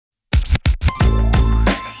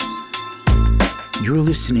You're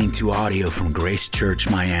listening to audio from Grace Church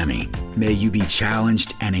Miami. May you be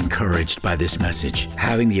challenged and encouraged by this message,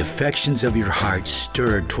 having the affections of your heart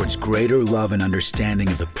stirred towards greater love and understanding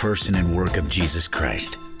of the person and work of Jesus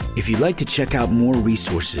Christ. If you'd like to check out more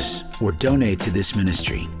resources or donate to this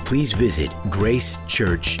ministry, please visit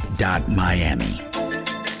gracechurch.miami.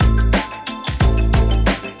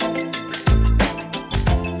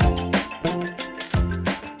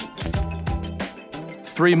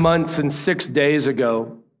 Three months and 6 days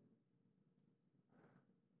ago,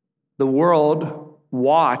 the world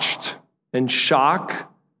watched in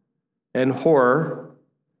shock and horror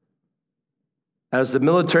as the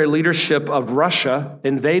military leadership of Russia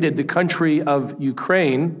invaded the country of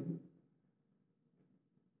Ukraine,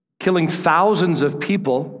 killing thousands of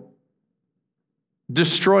people,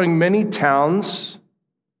 destroying many towns,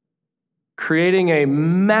 creating a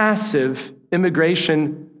massive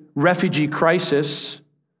immigration refugee crisis,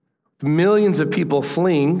 millions of people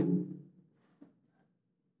fleeing,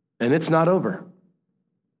 and it's not over.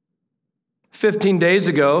 15 days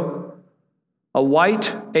ago, a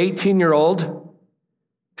white 18-year-old,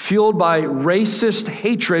 fueled by racist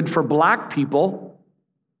hatred for black people,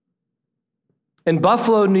 in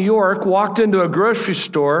Buffalo, New York, walked into a grocery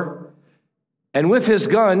store and with his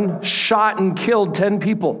gun shot and killed 10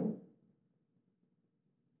 people,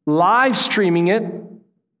 live streaming it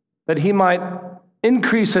that he might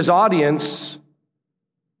increase his audience.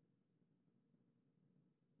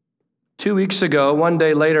 2 weeks ago, one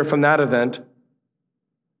day later from that event,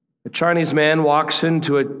 a Chinese man walks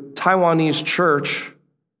into a Taiwanese church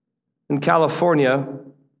in California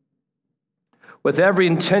with every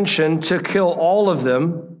intention to kill all of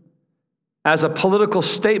them as a political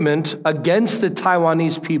statement against the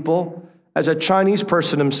Taiwanese people, as a Chinese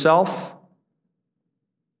person himself.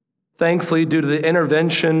 Thankfully, due to the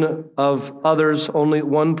intervention of others, only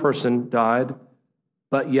one person died,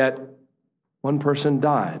 but yet one person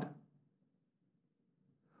died.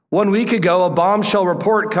 1 week ago, a bombshell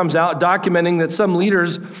report comes out documenting that some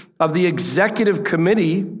leaders of the executive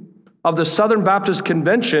committee of the Southern Baptist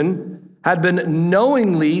Convention had been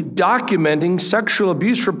knowingly documenting sexual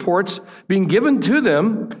abuse reports being given to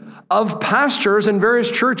them of pastors in various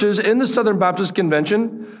churches in the Southern Baptist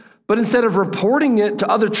Convention. But instead of reporting it to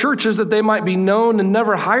other churches that they might be known and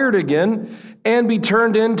never hired again and be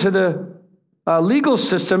turned into the legal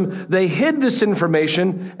system, they hid this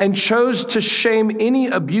information and chose to shame any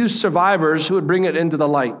abuse survivors who would bring it into the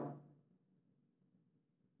light.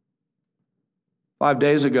 5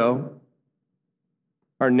 days ago,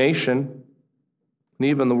 our nation, and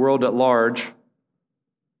even the world at large,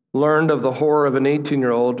 learned of the horror of an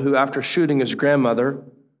 18-year-old who, after shooting his grandmother,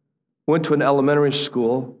 went to an elementary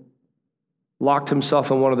school, locked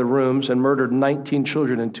himself in one of the rooms, and murdered 19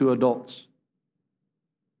 children and 2 adults.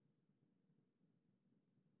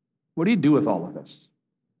 What do you do with all of this?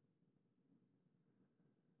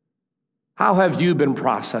 How have you been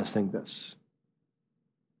processing this?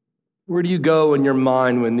 Where do you go in your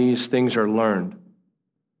mind when these things are learned?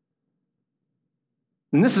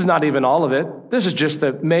 And this is not even all of it. This is just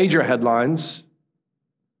the major headlines.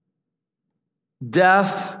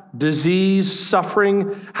 Death, disease,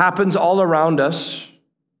 suffering happens all around us.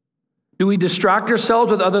 Do we distract ourselves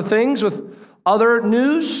with other things, with other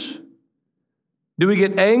news? Do we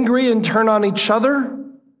get angry and turn on each other?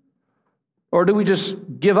 Or do we just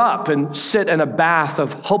give up and sit in a bath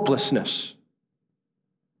of hopelessness?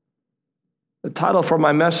 The title for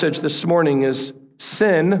my message this morning is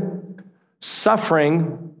Sin,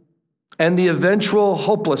 Suffering, and the Eventual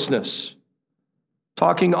Hopelessness.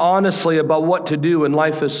 Talking honestly about what to do when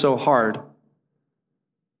life is so hard.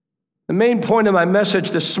 The main point of my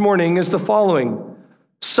message this morning is the following.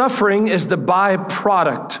 Suffering is the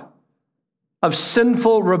byproduct of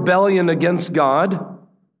sinful rebellion against God.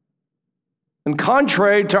 And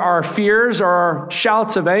contrary to our fears or our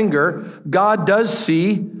shouts of anger, God does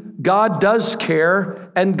see, God does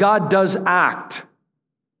care, and God does act.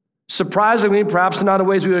 Surprisingly, perhaps not in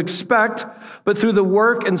ways we would expect, but through the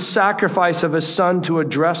work and sacrifice of his Son to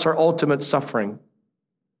address our ultimate suffering.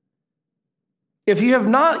 If you have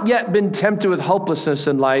not yet been tempted with hopelessness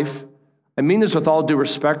in life, I mean this with all due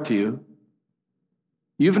respect to you,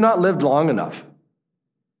 you've not lived long enough.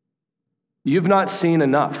 You've not seen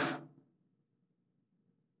enough.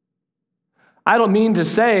 I don't mean to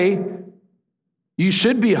say you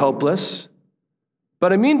should be hopeless,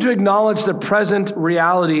 but I mean to acknowledge the present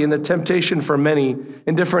reality and the temptation for many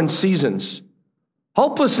in different seasons.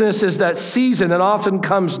 Hopelessness is that season that often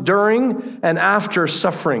comes during and after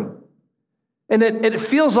suffering. And it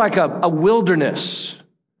feels like a wilderness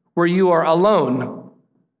where you are alone.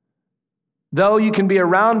 Though you can be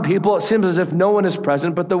around people, it seems as if no one is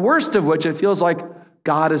present, but the worst of which, it feels like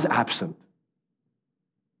God is absent.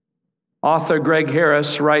 Author Greg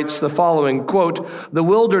Harris writes the following, quote, "The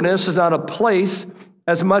wilderness is not a place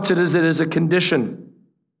as much as it is a condition.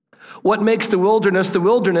 What makes the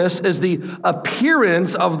wilderness is the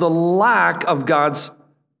appearance of the lack of God's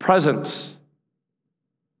presence."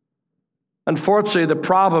 Unfortunately, the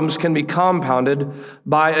problems can be compounded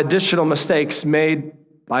by additional mistakes made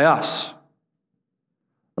by us.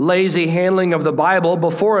 Lazy handling of the Bible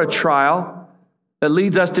before a trial that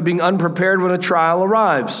leads us to being unprepared when a trial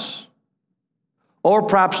arrives. Or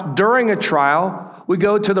perhaps during a trial, we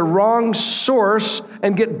go to the wrong source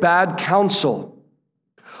and get bad counsel.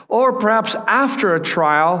 Or perhaps after a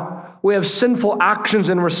trial, we have sinful actions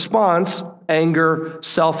in response, anger,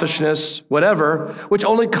 selfishness, whatever, which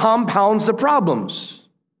only compounds the problems.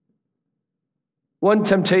 One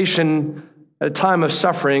temptation at a time of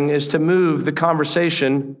suffering is to move the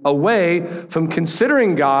conversation away from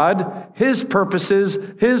considering God, His purposes,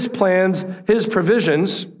 His plans, His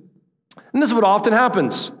provisions. And this is what often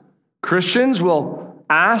happens. Christians will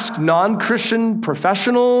ask non-Christian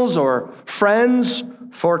professionals or friends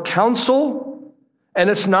for counsel. And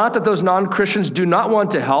it's not that those non-Christians do not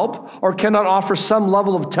want to help or cannot offer some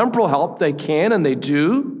level of temporal help. They can and they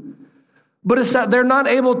do. But it's that they're not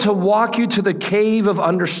able to walk you to the cave of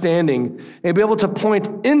understanding and be able to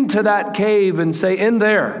point into that cave and say, in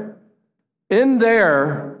there,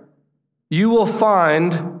 you will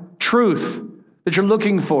find truth that you're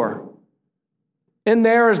looking for. In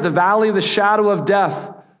there is the valley of the shadow of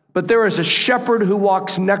death, but there is a shepherd who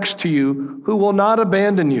walks next to you, who will not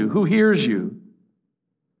abandon you, who hears you.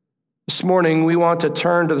 This morning, we want to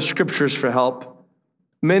turn to the scriptures for help.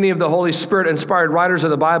 Many of the Holy Spirit-inspired writers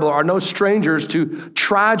of the Bible are no strangers to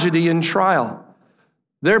tragedy and trial.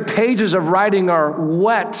 Their pages of writing are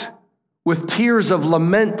wet with tears of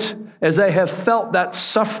lament as they have felt that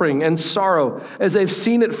suffering and sorrow, as they've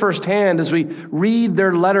seen it firsthand, as we read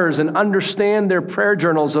their letters and understand their prayer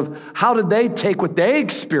journals of how did they take what they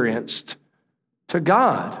experienced to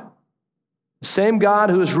God, the same God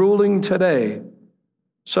who is ruling today.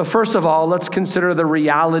 So first of all, let's consider the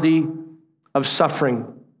reality of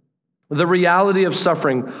suffering. The reality of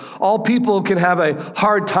suffering. All people can have a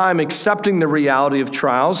hard time accepting the reality of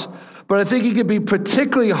trials, but I think it can be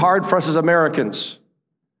particularly hard for us as Americans,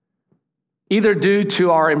 either due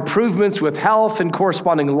to our improvements with health and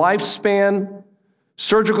corresponding lifespan,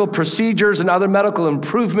 surgical procedures and other medical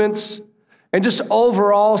improvements, and just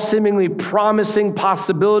overall seemingly promising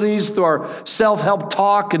possibilities through our self-help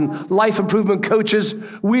talk and life improvement coaches.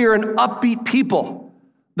 We are an upbeat people.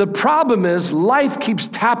 The problem is life keeps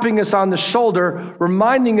tapping us on the shoulder,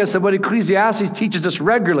 reminding us of what Ecclesiastes teaches us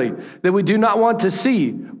regularly that we do not want to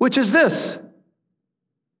see, which is this: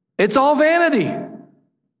 it's all vanity.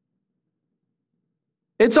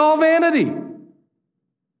 It's all vanity.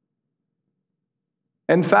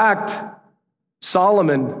 In fact,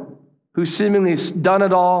 Solomon, who's seemingly done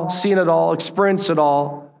it all, seen it all, experienced it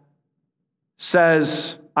all,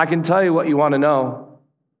 says, I can tell you what you want to know.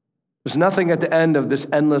 There's nothing at the end of this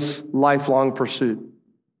endless, lifelong pursuit.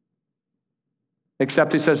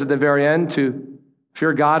 Except, he says at the very end, to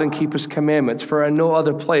fear God and keep His commandments, for in no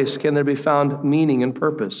other place can there be found meaning and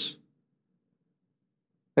purpose.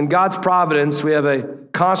 In God's providence, we have a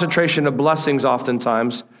concentration of blessings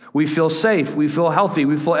oftentimes. We feel safe, we feel healthy,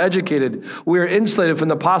 we feel educated. We are insulated from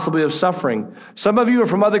the possibility of suffering. Some of you are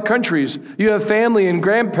from other countries. You have family and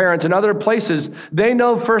grandparents in other places. They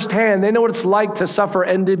know firsthand, they know what it's like to suffer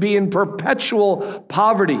and to be in perpetual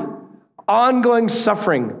poverty, ongoing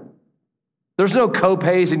suffering. There's no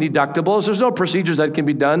co-pays and deductibles. There's no procedures that can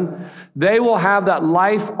be done. They will have that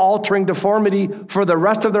life-altering deformity for the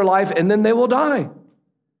rest of their life, and then they will die.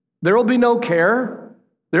 There will be no care.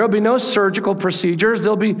 There will be no surgical procedures.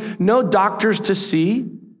 There will be no doctors to see.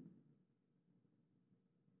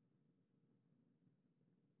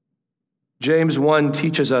 James 1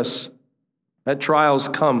 teaches us that trials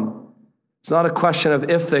come. It's not a question of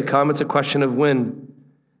if they come, it's a question of when.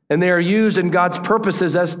 And they are used in God's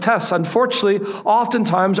purposes as tests. Unfortunately,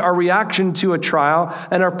 oftentimes our reaction to a trial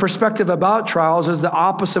and our perspective about trials is the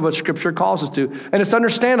opposite of what Scripture calls us to. And it's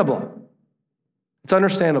understandable. It's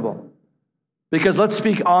understandable. Because let's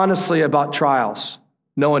speak honestly about trials.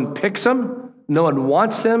 No one picks them, no one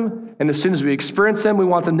wants them, and as soon as we experience them, we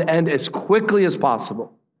want them to end as quickly as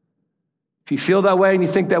possible. If you feel that way and you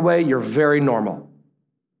think that way, you're very normal.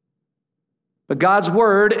 But God's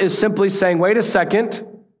word is simply saying, wait a second,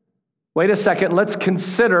 let's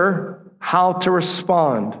consider how to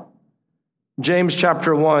respond. James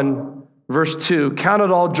chapter 1, Verse 2, count it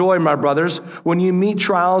all joy, my brothers, when you meet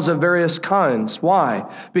trials of various kinds. Why?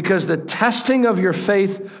 Because the testing of your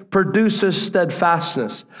faith produces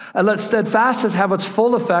steadfastness. And let steadfastness have its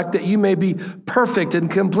full effect, that you may be perfect and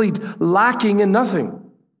complete, lacking in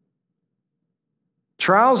nothing.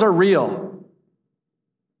 Trials are real,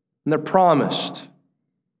 and they're promised.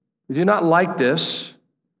 We do not like this,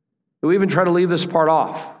 but we even try to leave this part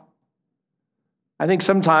off. I think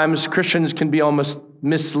sometimes Christians can be almost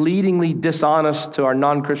misleadingly dishonest to our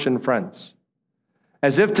non-Christian friends,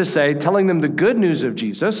 as if to say, telling them the good news of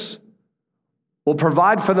Jesus will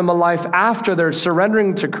provide for them a life after they're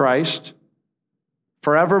surrendering to Christ,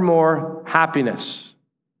 forevermore happiness,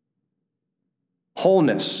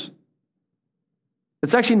 wholeness.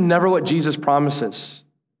 It's actually never what Jesus promises.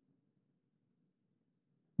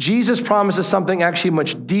 Jesus promises something actually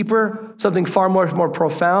much deeper, something far more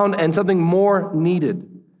profound, and something more needed.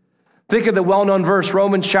 Think of the well-known verse,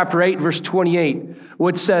 Romans chapter 8, verse 28,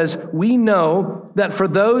 which says, we know that for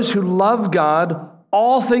those who love God,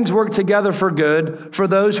 all things work together for good, for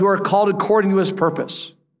those who are called according to his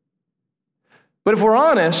purpose. But if we're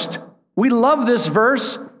honest, we love this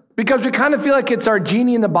verse because we kind of feel like it's our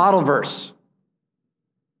genie in the bottle verse.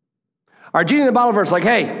 Our genie in the bottle verse, like,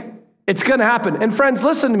 hey, it's going to happen. And friends,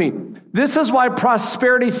 listen to me. This is why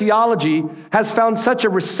prosperity theology has found such a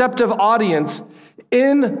receptive audience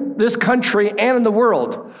in this country and in the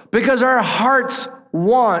world, because our hearts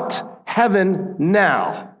want heaven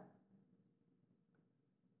now.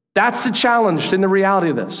 That's the challenge in the reality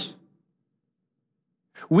of this.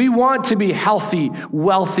 We want to be healthy,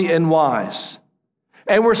 wealthy, and wise.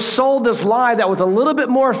 And we're sold this lie that with a little bit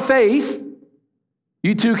more faith,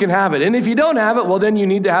 you too can have it. And if you don't have it, well, then you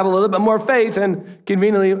need to have a little bit more faith and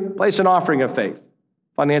conveniently place an offering of faith,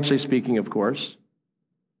 financially speaking, of course.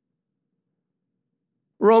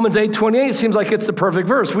 Romans 8:28 seems like it's the perfect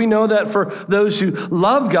verse. We know that for those who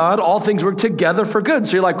love God, all things work together for good.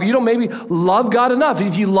 So you're like, well, you don't maybe love God enough.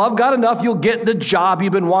 If you love God enough, you'll get the job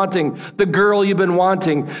you've been wanting, the girl you've been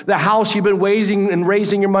wanting, the house you've been waiting and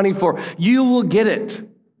raising your money for. You will get it.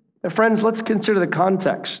 And friends, let's consider the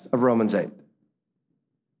context of Romans 8.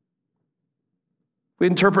 We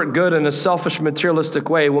interpret good in a selfish, materialistic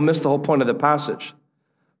way, we'll miss the whole point of the passage.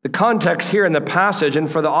 The context here in the passage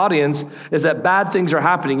and for the audience is that bad things are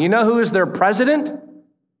happening. You know who is their president?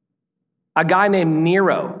 A guy named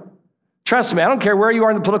Nero. Trust me, I don't care where you are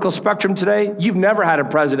in the political spectrum today, you've never had a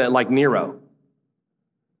president like Nero.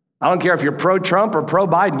 I don't care if you're pro-Trump or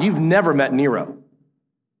pro-Biden, you've never met Nero.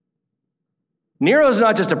 Nero is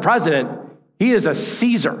not just a president, he is a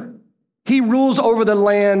Caesar. He rules over the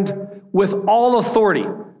land with all authority.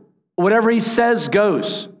 Whatever he says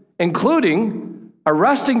goes, including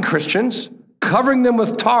arresting Christians, covering them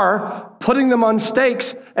with tar, putting them on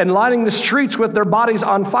stakes, and lighting the streets with their bodies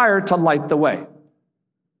on fire to light the way.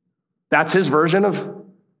 That's his version of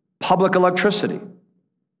public electricity.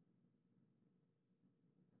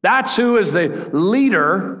 That's who is the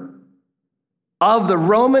leader of the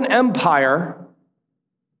Roman Empire,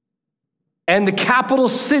 and the capital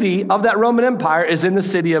city of that Roman Empire is in the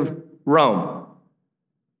city of Rome.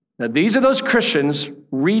 Now, these are those Christians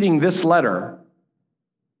reading this letter.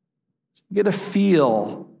 You get a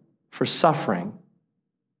feel for suffering,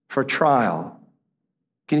 for trial.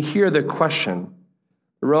 You can hear the question.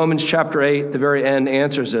 Romans chapter 8, the very end,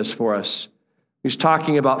 answers this for us. He's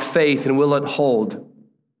talking about faith and will it hold.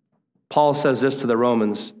 Paul says this to the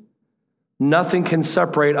Romans: nothing can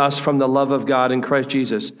separate us from the love of God in Christ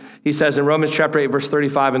Jesus. He says in Romans chapter 8, verse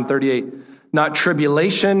 35 and 38, not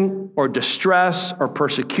tribulation or distress or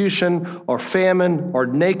persecution or famine or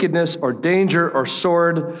nakedness or danger or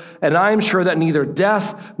sword. And I am sure that neither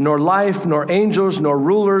death nor life nor angels nor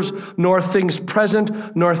rulers nor things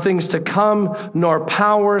present nor things to come nor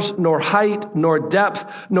powers nor height nor depth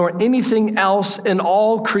nor anything else in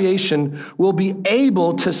all creation will be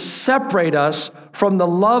able to separate us from the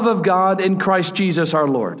love of God in Christ Jesus our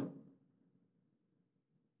Lord.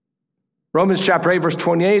 Romans chapter 8, verse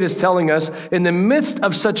 28 is telling us, in the midst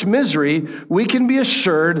of such misery, we can be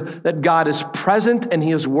assured that God is present and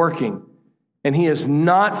he is working, and he is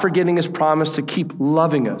not forgetting his promise to keep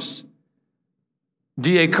loving us.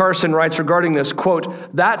 D.A. Carson writes regarding this,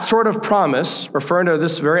 quote, that sort of promise, referring to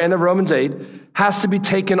this very end of Romans 8, has to be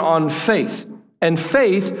taken on faith, and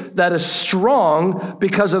faith that is strong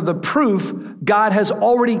because of the proof God has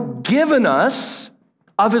already given us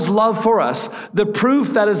of his love for us, the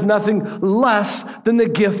proof that is nothing less than the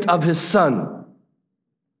gift of his Son.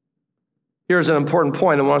 Here's an important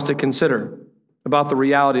point I want us to consider about the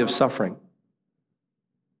reality of suffering.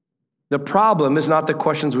 The problem is not the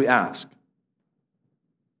questions we ask.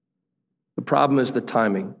 The problem is the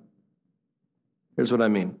timing. Here's what I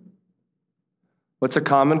mean. What's a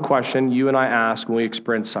common question you and I ask when we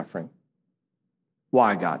experience suffering?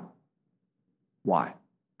 Why, God? Why?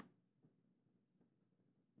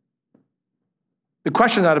 The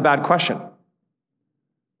question's not a bad question.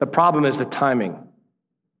 The problem is the timing.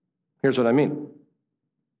 Here's what I mean.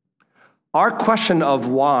 Our question of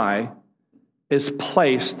why is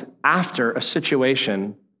placed after a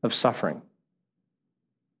situation of suffering,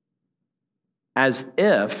 as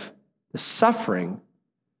if the suffering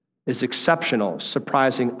is exceptional,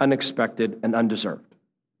 surprising, unexpected, and undeserved.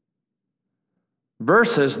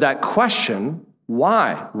 Versus that question,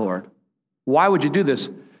 why, Lord? Why would you do this?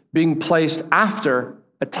 Being placed after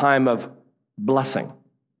a time of blessing.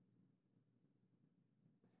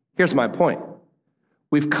 Here's my point.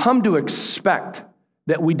 We've come to expect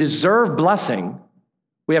that we deserve blessing.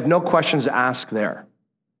 We have no questions to ask there.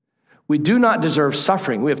 We do not deserve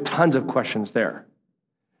suffering. We have tons of questions there.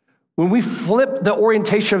 When we flip the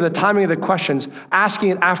orientation of the timing of the questions, asking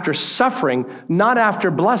it after suffering, not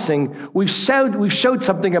after blessing, we've showed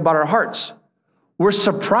something about our hearts. We're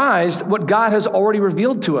surprised what God has already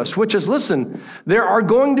revealed to us, which is, listen, there are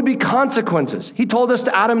going to be consequences. He told us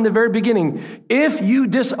to Adam in the very beginning, if you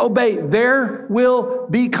disobey, there will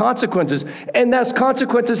be consequences. And those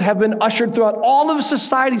consequences have been ushered throughout all of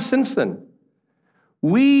society since then.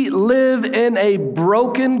 We live in a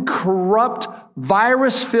broken, corrupt,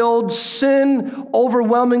 virus-filled, sin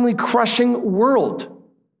overwhelmingly crushing world.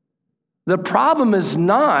 The problem is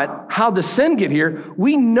not how the sin got here.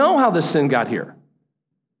 We know how the sin got here.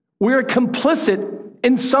 We're complicit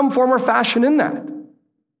in some form or fashion in that.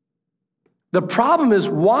 The problem is,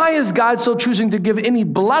 why is God still choosing to give any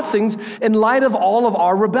blessings in light of all of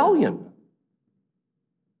our rebellion?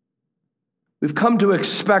 We've come to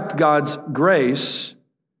expect God's grace,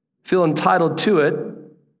 feel entitled to it,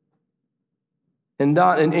 and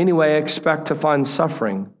not in any way expect to find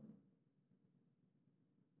suffering.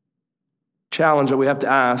 Challenge that we have to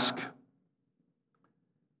ask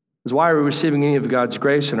is, why are we receiving any of God's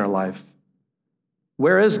grace in our life?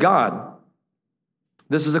 Where is God?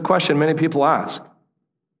 This is a question many people ask.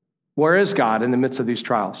 Where is God in the midst of these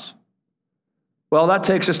trials? Well, that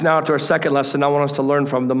takes us now to our second lesson I want us to learn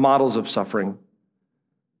from, the models of suffering.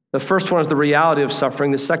 The first one is the reality of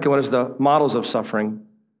suffering. The second one is the models of suffering.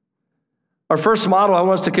 Our first model I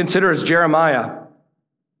want us to consider is Jeremiah.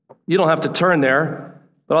 You don't have to turn there,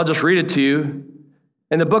 but I'll just read it to you.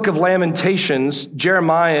 In the book of Lamentations,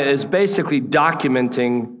 Jeremiah is basically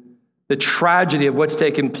documenting the tragedy of what's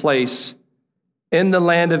taken place in the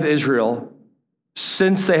land of Israel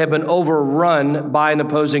since they have been overrun by an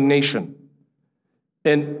opposing nation.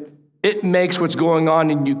 And it makes what's going on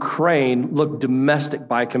in Ukraine look domestic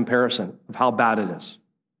by comparison of how bad it is.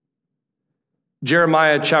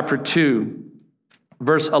 Jeremiah chapter 2,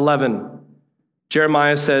 verse 11.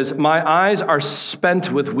 Jeremiah says, "My eyes are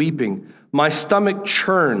spent with weeping. My stomach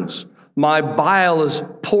churns. My bile is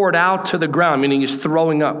poured out to the ground," meaning he's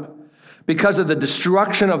throwing up, "because of the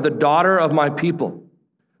destruction of the daughter of my people,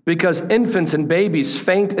 because infants and babies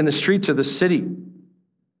faint in the streets of the city."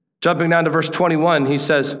 Jumping down to verse 21, he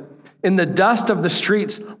says, "In the dust of the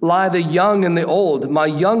streets lie the young and the old. My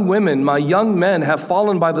young women, my young men have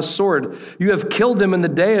fallen by the sword. You have killed them in the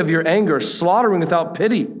day of your anger, slaughtering without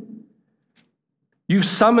pity. You've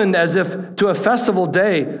summoned as if to a festival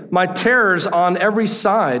day my terrors on every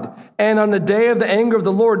side. And on the day of the anger of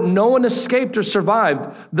the Lord, no one escaped or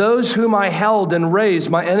survived. Those whom I held and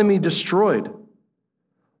raised, my enemy destroyed."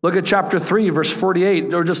 Look at chapter 3, verse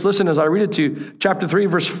 48, or just listen as I read it to you. Chapter 3,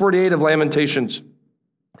 verse 48 of Lamentations.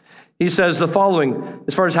 He says the following,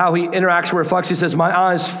 as far as how he interacts and reflects. He says, "My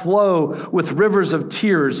eyes flow with rivers of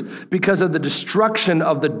tears because of the destruction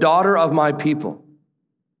of the daughter of my people."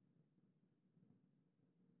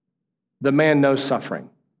 The man knows suffering.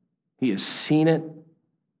 He has seen it.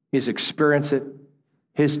 He has experienced it.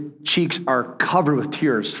 His cheeks are covered with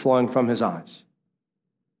tears flowing from his eyes.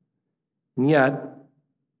 And yet,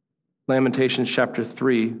 Lamentations chapter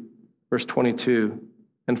 3, verse 22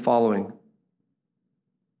 and following,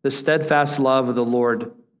 "The steadfast love of the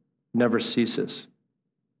Lord never ceases.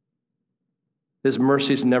 His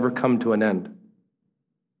mercies never come to an end.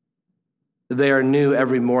 They are new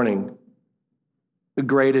every morning.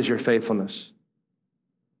 Great is your faithfulness.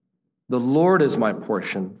 The Lord is my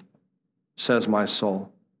portion, says my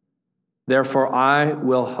soul. Therefore I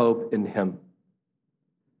will hope in him."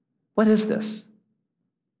 What is this?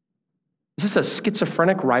 Is this a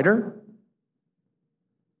schizophrenic writer?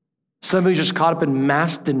 Somebody just caught up in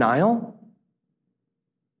mass denial?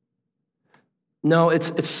 No,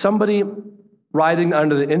 it's somebody writing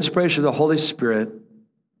under the inspiration of the Holy Spirit,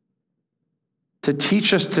 to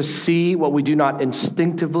teach us to see what we do not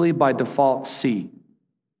instinctively by default see.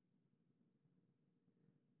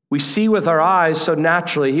 We see with our eyes so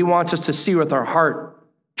naturally. He wants us to see with our heart,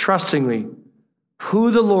 trustingly,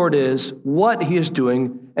 who the Lord is, what he is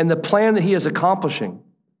doing, and the plan that he is accomplishing.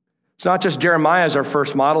 It's not just Jeremiah as our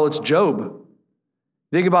first model, it's Job.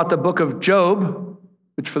 Think about the book of Job,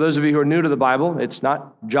 which for those of you who are new to the Bible, it's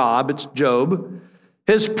not Job, it's Job.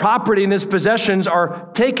 His property and his possessions are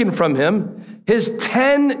taken from him. His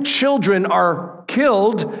 10 children are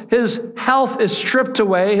killed. His health is stripped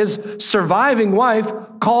away. His surviving wife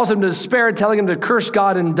calls him to despair, telling him to curse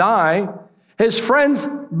God and die. His friends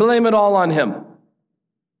blame it all on him.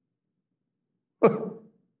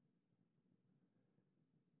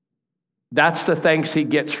 That's the thanks he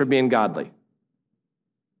gets for being godly.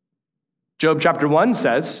 Job chapter 1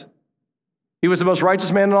 says, he was the most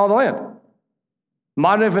righteous man in all the land.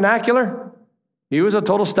 Modern vernacular, he was a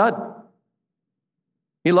total stud.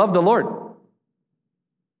 He loved the Lord.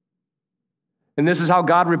 And this is how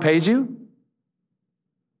God repays you?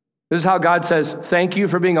 This is how God says, thank you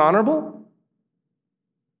for being honorable?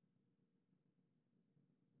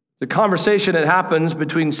 The conversation that happens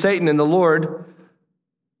between Satan and the Lord,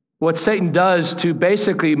 what Satan does to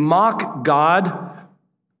basically mock God,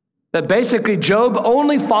 that basically Job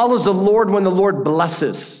only follows the Lord when the Lord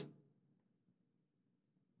blesses.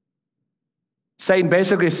 Satan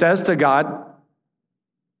basically says to God,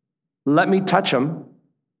 let me touch him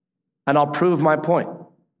and I'll prove my point.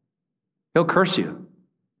 He'll curse you.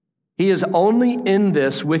 He is only in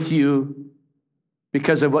this with you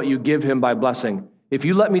because of what you give him by blessing. If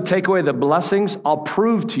you let me take away the blessings, I'll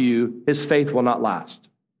prove to you his faith will not last.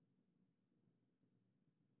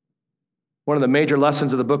 One of the major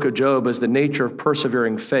lessons of the book of Job is the nature of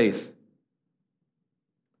persevering faith.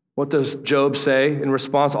 What does Job say in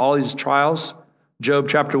response to all these trials? Job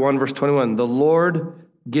chapter 1, verse 21, the Lord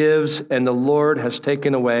gives and the Lord has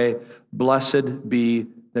taken away. Blessed be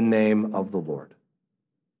the name of the Lord.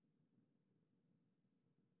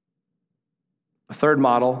 A third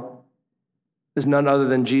model is none other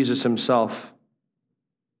than Jesus himself.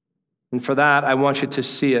 And for that, I want you to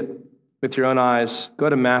see it with your own eyes. Go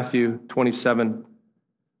to Matthew 27.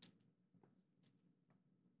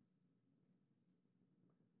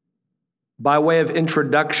 By way of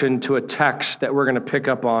introduction to a text that we're going to pick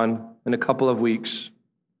up on in a couple of weeks.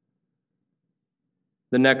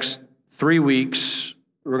 The next 3 weeks,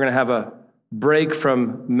 we're going to have a break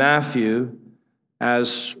from Matthew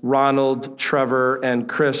as Ronald, Trevor, and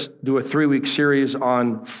Chris do a 3-week series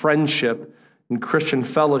on friendship and Christian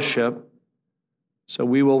fellowship. So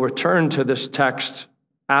we will return to this text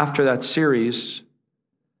after that series,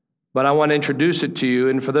 but I want to introduce it to you.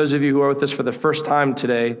 And for those of you who are with us for the first time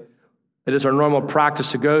today, it is our normal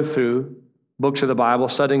practice to go through books of the Bible,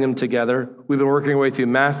 studying them together. We've been working our way through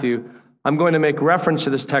Matthew. I'm going to make reference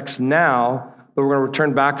to this text now, but we're going to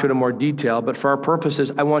return back to it in more detail. But for our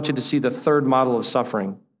purposes, I want you to see the third model of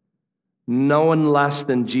suffering. No one less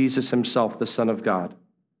than Jesus himself, the Son of God.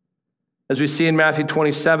 As we see in Matthew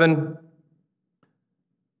 27,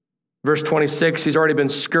 verse 26, he's already been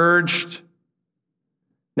scourged.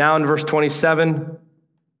 Now in verse 27,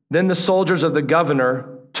 then the soldiers of the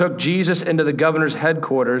governor took Jesus into the governor's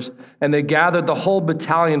headquarters, and they gathered the whole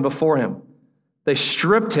battalion before him. They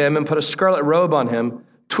stripped him and put a scarlet robe on him,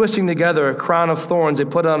 twisting together a crown of thorns. They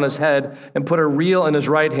put it on his head and put a reel in his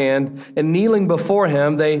right hand. And kneeling before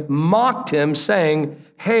him, they mocked him, saying,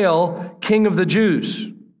 "Hail, King of the Jews!"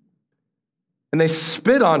 And they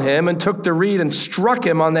spit on him and took the reed and struck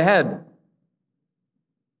him on the head.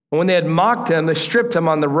 And when they had mocked him, they stripped him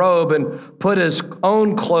on the robe and put his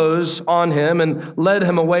own clothes on him and led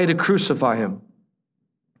him away to crucify him.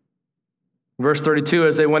 Verse 32,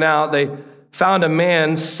 as they went out, they found a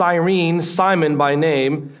man, Cyrene, Simon by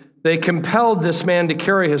name. They compelled this man to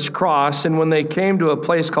carry his cross, and when they came to a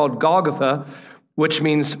place called Golgotha, which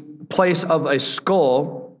means place of a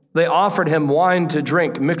skull, they offered him wine to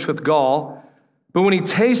drink mixed with gall. But when he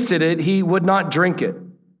tasted it, he would not drink it.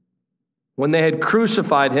 When they had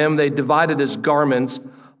crucified him, they divided his garments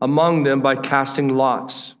among them by casting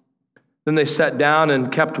lots. Then they sat down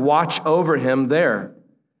and kept watch over him there.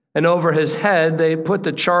 And over his head they put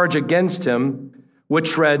the charge against him,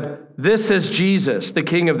 which read, "This is Jesus, the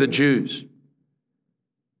King of the Jews."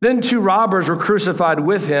 Then 2 robbers were crucified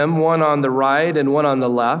with him, one on the right and one on the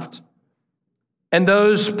left. And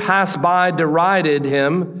those passed by derided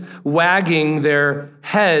him, wagging their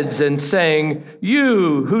heads and saying,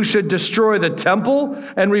 "You who should destroy the temple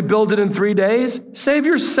and rebuild it in 3 days, save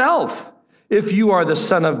yourself if you are the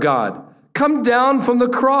Son of God. Come down from the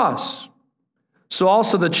cross." So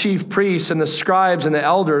also the chief priests and the scribes and the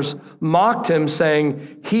elders mocked him,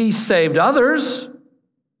 saying, "He saved others.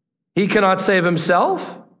 He cannot save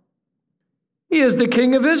himself. He is the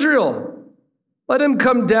King of Israel. Let him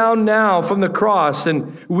come down now from the cross,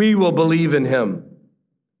 and we will believe in him.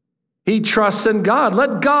 He trusts in God.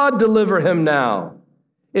 Let God deliver him now,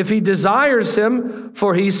 if he desires him,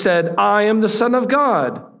 for he said, 'I am the Son of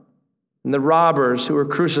God.'" And the robbers who were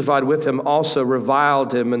crucified with him also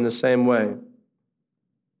reviled him in the same way.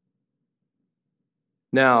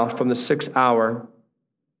 Now, from the 6th hour,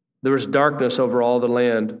 there was darkness over all the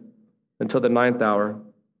land until the 9th hour.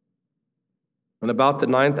 And about the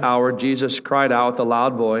 9th hour, Jesus cried out with a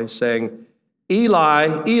loud voice, saying,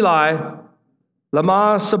 "Eli, Eli,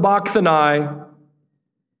 lama sabachthani,"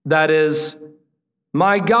 that is,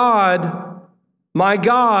 my God,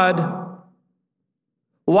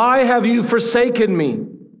 why have you forsaken me?"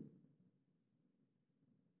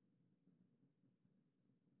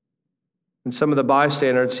 And some of the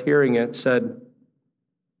bystanders hearing it said,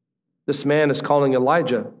 "This man is calling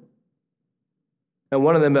Elijah." And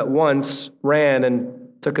one of them at once ran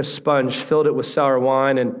and took a sponge, filled it with sour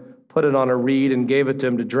wine, and put it on a reed and gave it to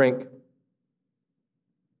him to drink.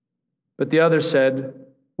 But the other said,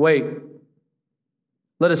 "Wait,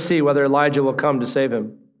 let us see whether Elijah will come to save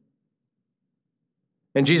him."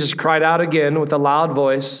 And Jesus cried out again with a loud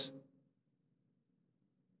voice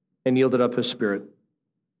and yielded up his spirit.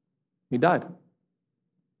 He died.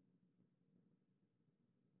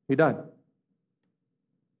 He died.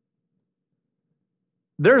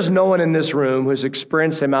 There's no one in this room who's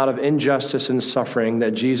experienced the amount of injustice and suffering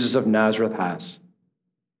that Jesus of Nazareth has.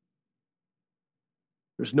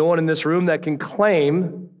 There's no one in this room that can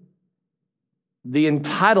claim the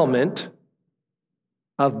entitlement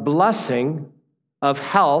of blessing, of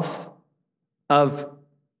health, of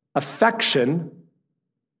affection,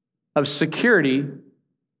 of security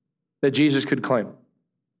that Jesus could claim.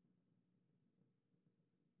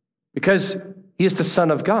 Because he is the Son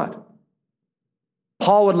of God.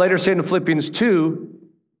 Paul would later say in Philippians 2,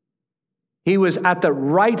 he was at the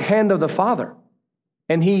right hand of the Father,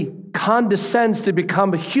 and he condescends to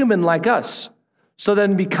become a human like us. So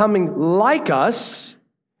then becoming like us,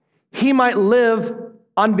 he might live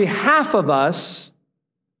on behalf of us,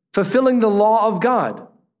 fulfilling the law of God.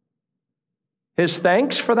 His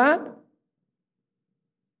thanks for that?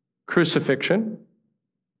 Crucifixion.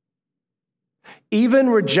 Even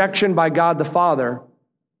rejection by God the Father.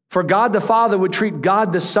 For God the Father would treat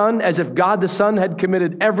God the Son as if God the Son had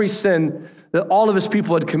committed every sin that all of his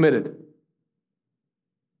people had committed.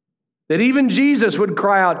 That even Jesus would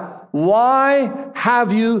cry out, "Why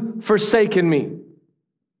have you forsaken me?"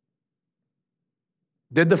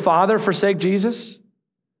 Did the Father forsake Jesus?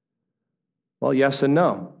 Well, yes and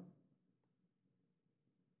no.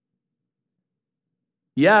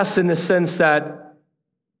 Yes, in the sense that,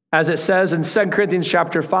 as it says in 2 Corinthians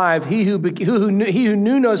chapter 5, he who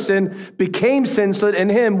knew no sin became sin so that in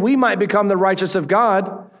him we might become the righteousness of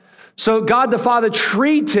God. So God the Father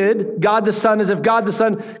treated God the Son as if God the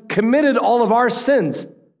Son committed all of our sins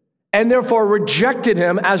and therefore rejected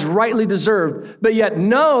him as rightly deserved. But yet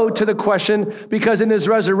no to the question, because in his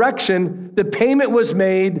resurrection, the payment was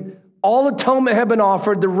made, all atonement had been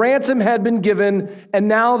offered, the ransom had been given, and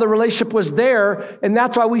now the relationship was there. And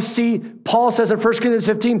that's why we see, Paul says in 1 Corinthians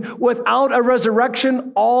 15, without a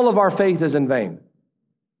resurrection, all of our faith is in vain.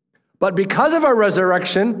 But because of the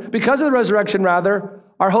resurrection,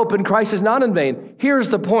 our hope in Christ is not in vain. Here's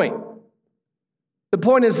the point. The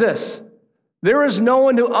point is this: there is no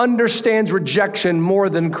one who understands rejection more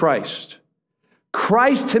than Christ.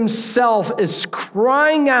 Christ himself is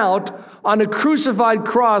crying out on a crucified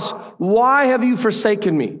cross, "Why have you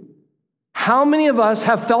forsaken me?" How many of us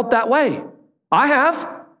have felt that way? I have.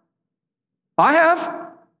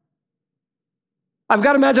 I've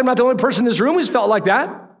got to imagine I'm not the only person in this room who's felt like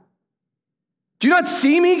that. Do you not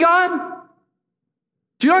see me, God?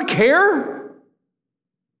 Do you not care?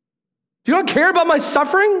 Do you not care about my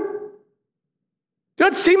suffering? Do you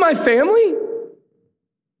not see my family?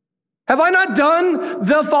 Have I not done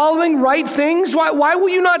the following right things? Why will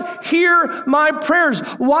you not hear my prayers?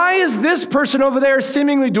 Why is this person over there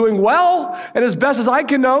seemingly doing well, and as best as I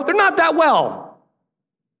can know, they're not that well?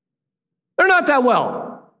 They're not that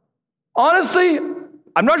well. Honestly,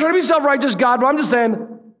 I'm not trying to be self-righteous, God, but I'm just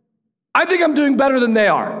saying, I think I'm doing better than they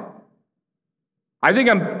are. I think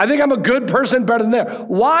I'm a good person better than they are.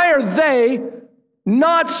 Why are they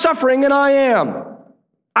not suffering and I am?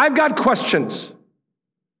 I've got questions.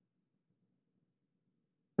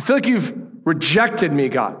 I feel like you've rejected me,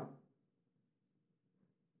 God.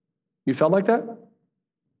 You felt like that?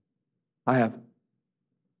 I have.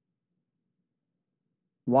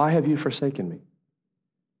 Why have you forsaken me?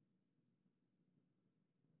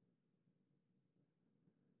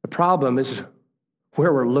 The problem is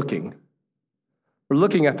where we're looking. We're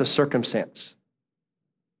looking at the circumstance,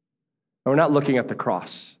 and we're not looking at the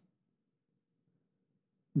cross.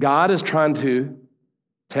 God is trying to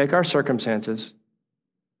take our circumstances,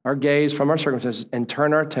 our gaze from our circumstances, and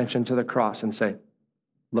turn our attention to the cross and say,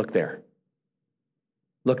 look there.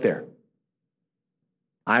 Look there.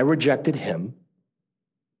 I rejected him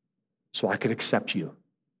so I could accept you.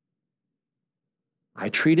 I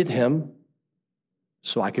treated him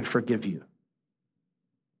so I could forgive you.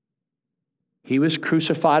 He was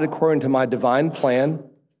crucified according to my divine plan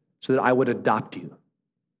so that I would adopt you.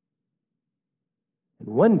 And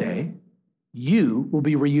one day, you will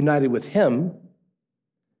be reunited with him,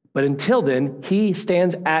 but until then, he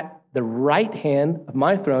stands at the right hand of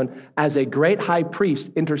my throne as a great high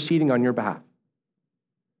priest interceding on your behalf.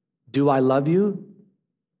 Do I love you?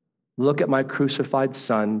 Look at my crucified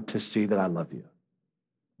son to see that I love you.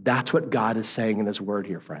 That's what God is saying in his word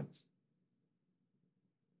here, friends.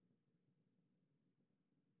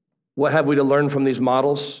 What have we to learn from these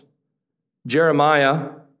models? Jeremiah,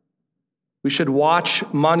 we should watch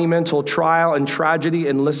monumental trial and tragedy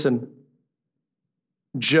and listen.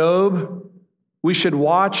 Job, we should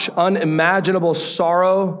watch unimaginable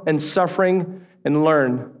sorrow and suffering and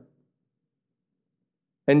learn.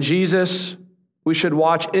 And Jesus, we should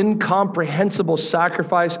watch incomprehensible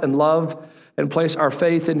sacrifice and love and place our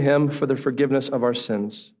faith in him for the forgiveness of our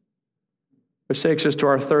sins. Which takes us to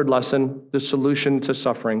our third lesson, the solution to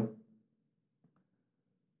suffering.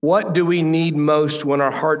 What do we need most when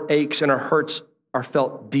our heart aches and our hurts are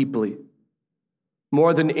felt deeply?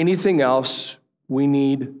 More than anything else, we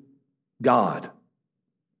need God.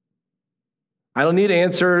 I don't need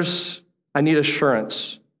answers, I need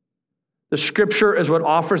assurance. The scripture is what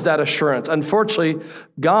offers that assurance. Unfortunately,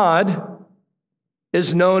 God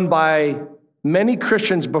is known by many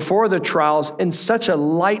Christians before the trials in such a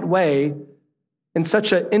light way, in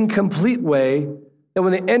such an incomplete way, that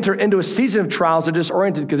when they enter into a season of trials, they're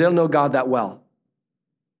disoriented because they don't know God that well.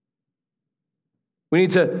 We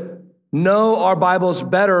need to know our Bibles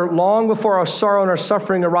better long before our sorrow and our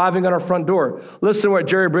suffering arriving on our front door. Listen to what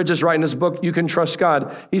Jerry Bridges writes in his book, You Can Trust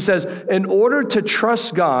God. He says, in order to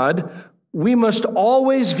trust God, we must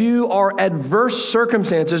always view our adverse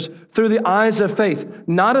circumstances through the eyes of faith,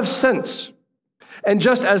 not of sense. And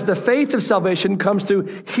just as the faith of salvation comes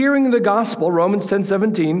through hearing the gospel, Romans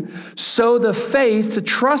 10:17, so the faith to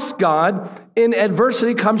trust God in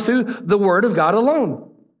adversity comes through the word of God alone.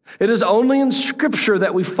 It is only in Scripture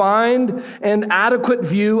that we find an adequate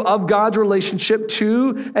view of God's relationship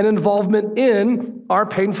to and involvement in our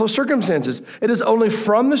painful circumstances. It is only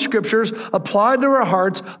from the Scriptures applied to our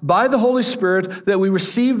hearts by the Holy Spirit that we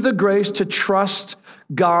receive the grace to trust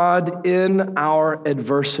God in our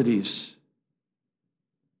adversities.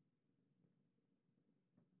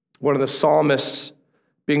 One of the psalmists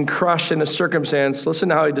being crushed in a circumstance, listen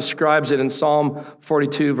to how he describes it in Psalm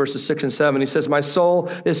 42, verses 6 and 7. He says, my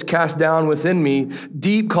soul is cast down within me.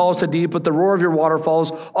 Deep calls to deep with the roar of your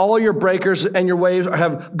waterfalls. All your breakers and your waves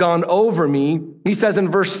have gone over me. He says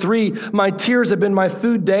in verse 3, my tears have been my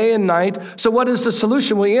food day and night. So what is the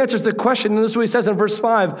solution? Well, he answers the question, and this is what he says in verse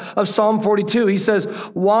 5 of Psalm 42. He says,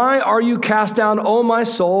 why are you cast down, O my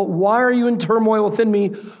soul? Why are you in turmoil within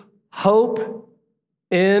me? Hope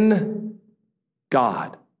in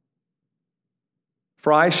God.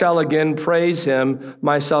 For I shall again praise him,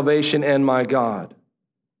 my salvation and my God.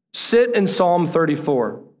 Sit in Psalm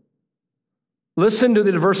 34. Listen to the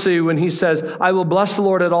adversity when he says, I will bless the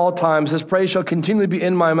Lord at all times. His praise shall continually be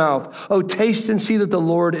in my mouth. Oh, taste and see that the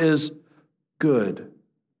Lord is good.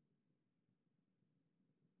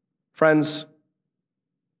 Friends,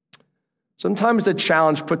 sometimes the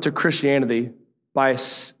challenge put to Christianity by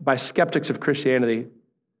skeptics of Christianity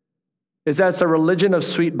is that it's a religion of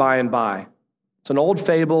sweet by and by. It's an old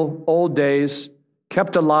fable, old days,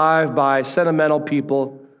 kept alive by sentimental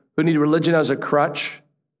people who need religion as a crutch,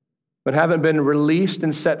 but haven't been released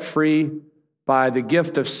and set free by the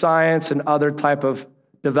gift of science and other type of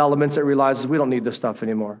developments that realizes we don't need this stuff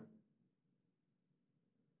anymore.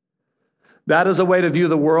 That is a way to view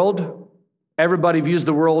the world. Everybody views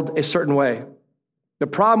the world a certain way. The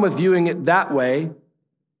problem with viewing it that way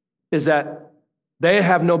is that they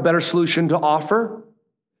have no better solution to offer.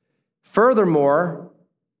 Furthermore,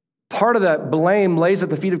 part of that blame lays at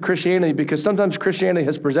the feet of Christianity because sometimes Christianity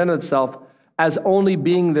has presented itself as only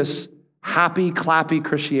being this happy, clappy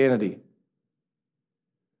Christianity.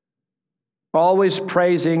 Always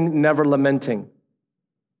praising, never lamenting.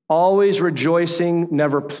 Always rejoicing,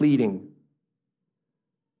 never pleading.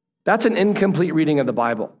 That's an incomplete reading of the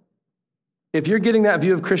Bible. If you're getting that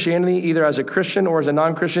view of Christianity, either as a Christian or as a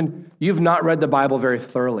non-Christian, you've not read the Bible very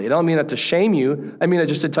thoroughly. I don't mean that to shame you. I mean that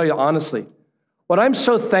just to tell you honestly. What I'm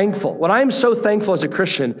so thankful as a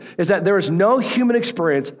Christian is that there is no human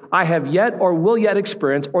experience I have yet or will yet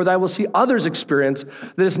experience or that I will see others experience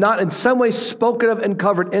that is not in some way spoken of and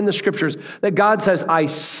covered in the scriptures, that God says, I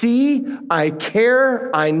see, I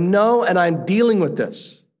care, I know, and I'm dealing with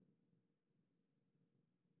this.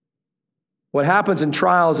 What happens in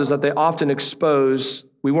trials is that they often expose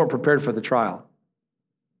we weren't prepared for the trial.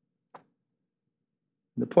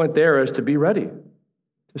 The point there is to be ready,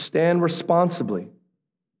 to stand responsibly,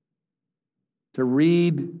 to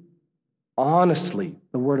read honestly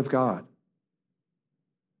the Word of God.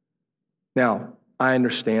 Now, I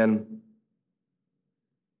understand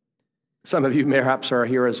some of you perhaps are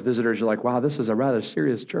here as visitors. You're like, wow, this is a rather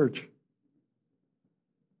serious church.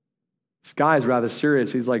 This guy's rather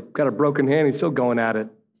serious. He's like got a broken hand. He's still going at it.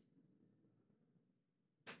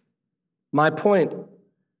 My point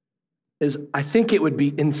is I think it would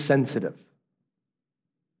be insensitive.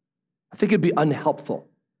 I think it'd be unhelpful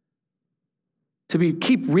to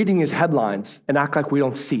keep reading his headlines and act like we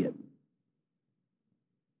don't see it.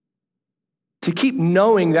 To keep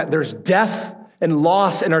knowing that there's death and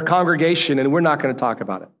loss in our congregation and we're not going to talk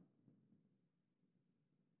about it.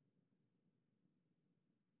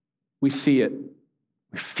 We see it.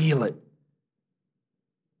 We feel it.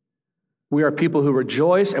 We are people who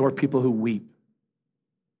rejoice and we're people who weep.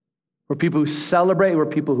 We're people who celebrate, we're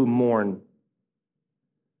people who mourn.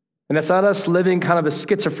 And that's not us living kind of a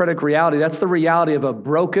schizophrenic reality. That's the reality of a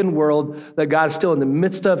broken world that God is still in the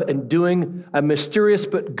midst of and doing a mysterious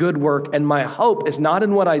but good work. And my hope is not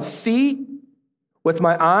in what I see with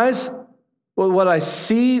my eyes, but what I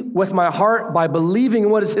see with my heart by believing in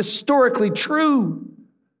what is historically true.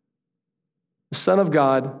 The Son of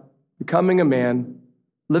God, becoming a man,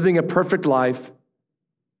 living a perfect life,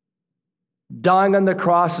 dying on the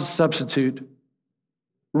cross as a substitute,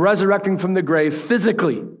 resurrecting from the grave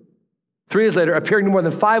physically, 3 days later, appearing to more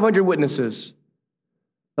than 500 witnesses,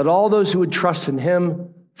 that all those who would trust in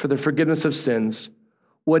him for the forgiveness of sins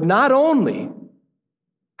would not only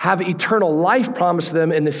have eternal life promised to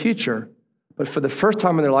them in the future, but for the first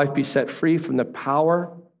time in their life be set free from the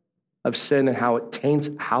power of sin and how it taints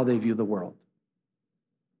how they view the world.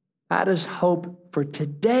 That is hope for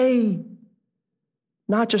today,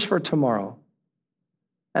 not just for tomorrow.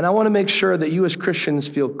 And I want to make sure that you as Christians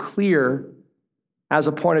feel clear as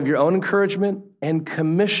a point of your own encouragement and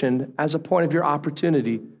commissioned as a point of your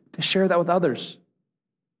opportunity to share that with others.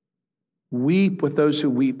 Weep with those who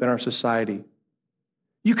weep in our society.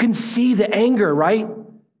 You can see the anger, right?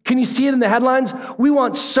 Can you see it in the headlines? We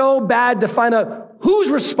want so bad to find out who's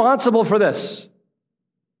responsible for this.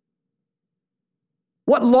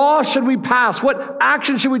 What law should we pass? What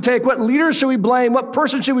action should we take? What leaders should we blame? What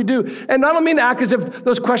person should we do? And I don't mean to act as if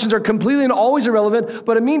those questions are completely and always irrelevant,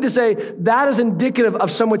 but I mean to say that is indicative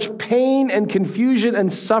of so much pain and confusion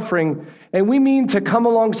and suffering. And we mean to come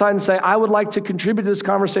alongside and say, I would like to contribute to this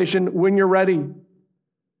conversation when you're ready.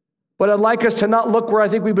 But I'd like us to not look where I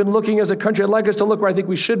think we've been looking as a country. I'd like us to look where I think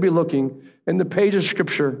we should be looking in the page of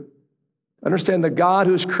Scripture. Understand the God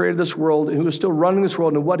who has created this world and who is still running this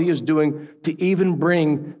world and what he is doing to even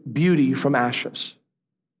bring beauty from ashes.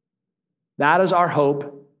 That is our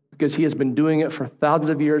hope because he has been doing it for thousands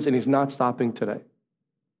of years and he's not stopping today.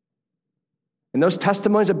 And those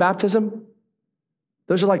testimonies of baptism,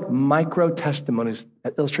 those are like micro testimonies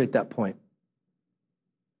that illustrate that point.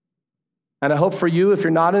 And I hope for you, if you're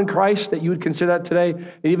not in Christ, that you would consider that today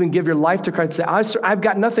and even give your life to Christ. Say, I've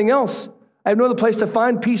got nothing else. I have no other place to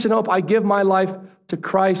find peace and hope. I give my life to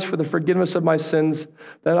Christ for the forgiveness of my sins,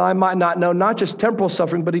 that I might not know not just temporal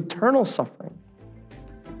suffering, but eternal suffering.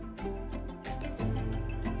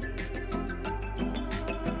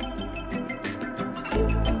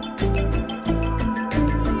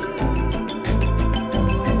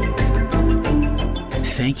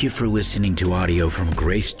 Thank you for listening to audio from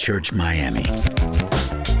Grace Church Miami.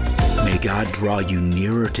 May God draw you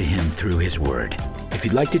nearer to him through his word. If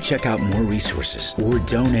you'd like to check out more resources or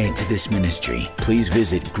donate to this ministry, please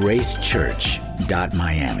visit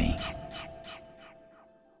gracechurch.miami.